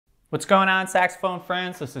What's going on, saxophone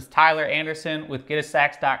friends? This is Tyler Anderson with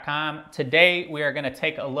getasax.com. Today we are going to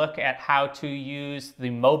take a look at how to use the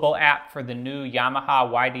mobile app for the new Yamaha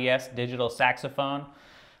YDS digital saxophone.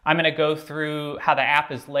 I'm going to go through how the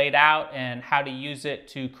app is laid out and how to use it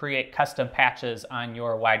to create custom patches on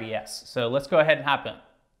your YDS. So let's go ahead and hop in.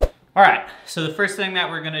 All right, so the first thing that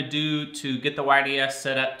we're going to do to get the YDS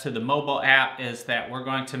set up to the mobile app is that we're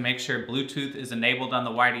going to make sure Bluetooth is enabled on the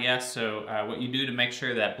YDS. So what you do to make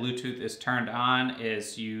sure that Bluetooth is turned on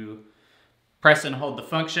is you press and hold the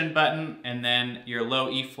function button and then your low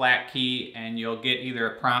E flat key, and you'll get either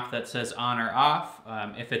a prompt that says on or off.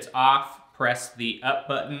 If it's off, press the up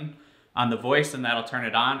button on the voice and that'll turn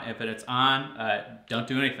it on. If it's on, don't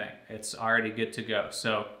do anything. It's already good to go.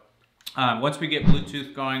 So once we get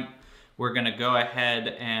Bluetooth going, we're going to go ahead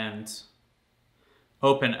and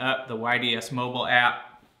open up the YDS mobile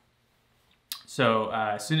app. So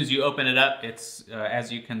as soon as you open it up, it's,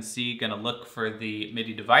 as you can see, going to look for the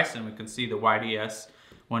MIDI device, and we can see the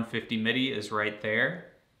YDS-150 MIDI is right there.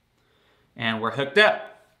 And we're hooked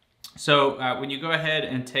up. So when you go ahead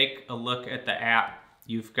and take a look at the app,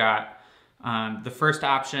 you've got the first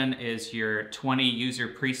option is your 20 user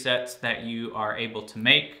presets that you are able to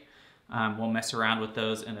make. We'll mess around with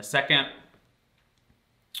those in a second.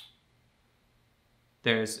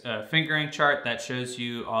 There's a fingering chart that shows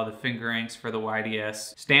you all the fingerings for the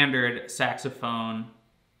YDS. Standard saxophone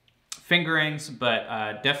fingerings,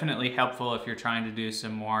 but definitely helpful if you're trying to do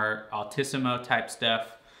some more altissimo type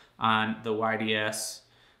stuff on the YDS.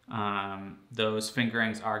 Those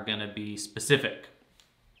fingerings are going to be specific.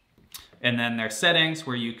 And then there's settings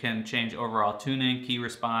where you can change overall tuning, key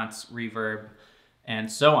response, reverb,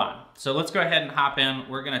 and so on. So let's go ahead and hop in.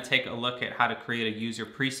 We're going to take a look at how to create a user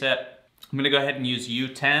preset. I'm going to go ahead and use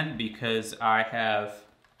U10 because I have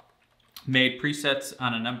made presets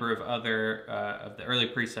on a number of other of the early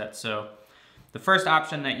presets. So the first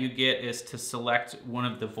option that you get is to select one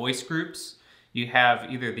of the voice groups. You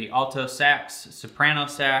have either the alto sax, soprano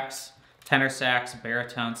sax, tenor sax,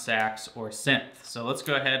 baritone sax, or synth. So let's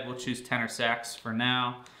go ahead. We'll choose tenor sax for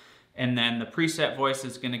now. And then the preset voice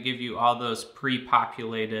is going to give you all those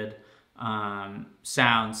pre-populated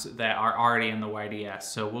sounds that are already in the YDS.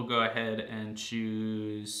 So we'll go ahead and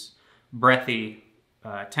choose breathy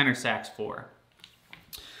tenor sax 4.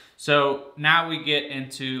 So now we get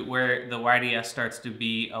into where the YDS starts to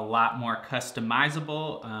be a lot more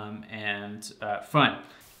customizable and fun.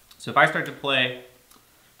 So if I start to play,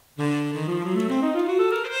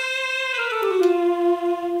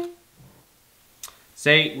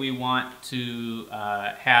 say we want to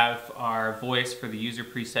have our voice for the user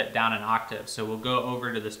preset down an octave. So we'll go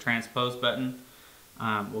over to this transpose button.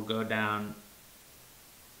 We'll go down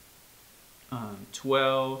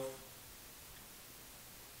 12.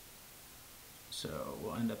 So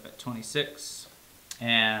we'll end up at 26.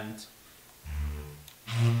 And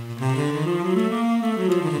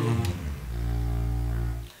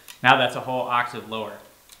now that's a whole octave lower.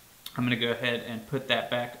 I'm going to go ahead and put that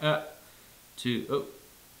back up to,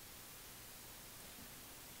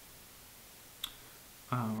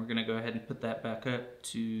 we're going to go ahead and put that back up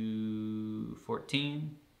to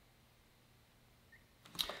 14.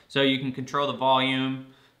 So you can control the volume.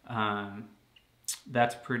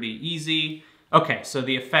 That's pretty easy. Okay, so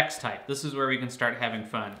the effects type. This is where we can start having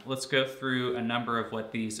fun. Let's go through a number of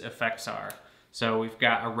what these effects are. So we've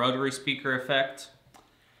got a rotary speaker effect.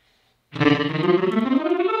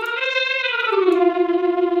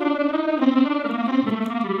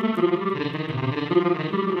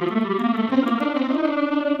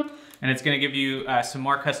 And it's going to give you some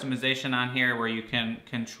more customization on here where you can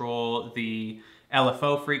control the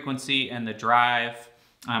LFO frequency and the drive.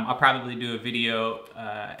 I'll probably do a video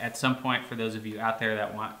at some point for those of you out there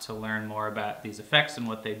that want to learn more about these effects and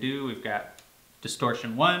what they do. We've got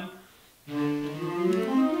distortion 1.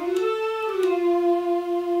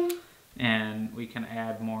 And we can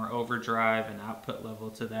add more overdrive and output level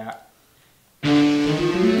to that.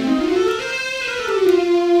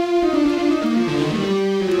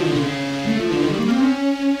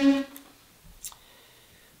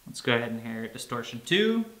 Let's go ahead and hear distortion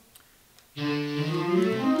 2.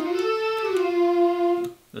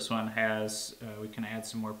 This one has, we can add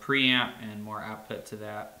some more preamp and more output to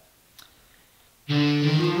that.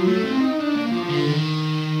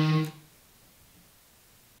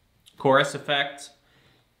 Chorus effect.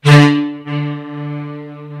 You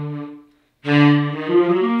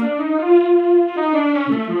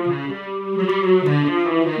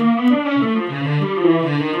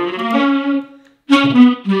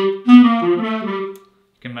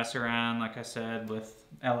can mess around, like I said, with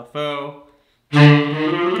LFO.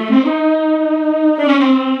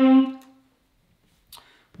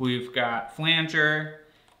 We've got flanger.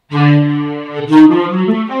 And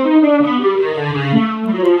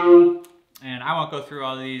I won't go through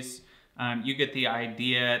all these. You get the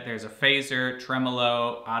idea. There's a phaser,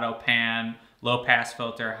 tremolo, auto pan, low pass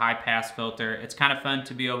filter, high pass filter. It's kind of fun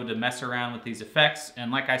to be able to mess around with these effects.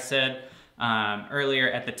 And like I said earlier,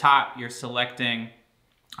 at the top, you're selecting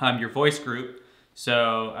your voice group.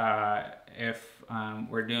 So if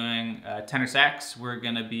we're doing tenor sax, we're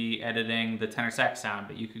gonna be editing the tenor sax sound,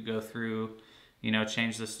 but you could go through, you know,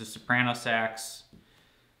 change this to soprano sax,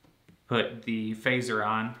 put the phaser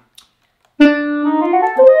on.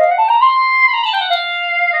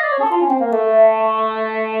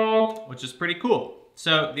 Which is pretty cool.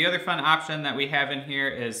 So the other fun option that we have in here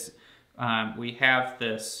is we have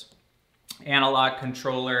this analog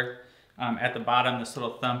controller at the bottom, this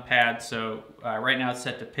little thumb pad. So right now it's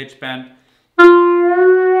set to pitch bend.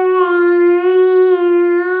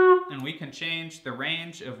 And we can change the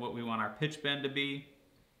range of what we want our pitch bend to be.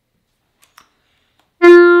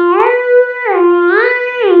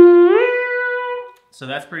 So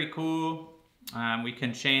that's pretty cool. We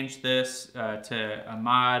can change this to a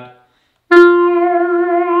mod.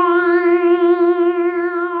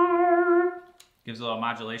 Gives a little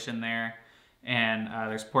modulation there. And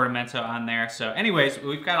there's portamento on there. So anyways,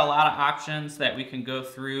 we've got a lot of options that we can go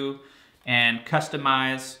through and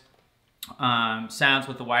customize sounds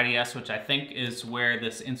with the YDS, which I think is where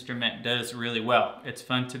this instrument does really well. It's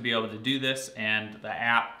fun to be able to do this, and the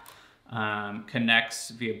app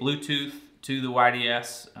connects via Bluetooth to the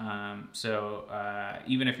YDS.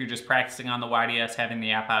 Even if you're just practicing on the YDS, having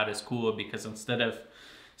the app out is cool, because instead of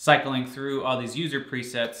cycling through all these user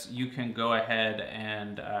presets, you can go ahead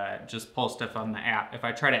and just pull stuff on the app. If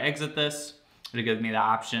I try to exit this, it'll give me the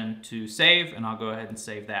option to save, and I'll go ahead and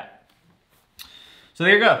save that. So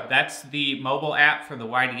there you go. That's the mobile app for the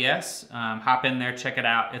YDS. Hop in there, check it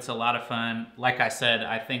out. It's a lot of fun. Like I said,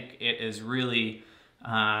 I think it is really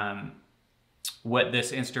what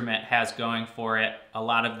this instrument has going for it. A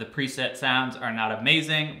lot of the preset sounds are not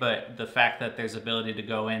amazing, but the fact that there's ability to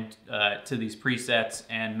go in to these presets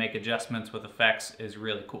and make adjustments with effects is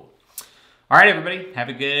really cool. All right, everybody, have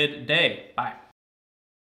a good day. Bye.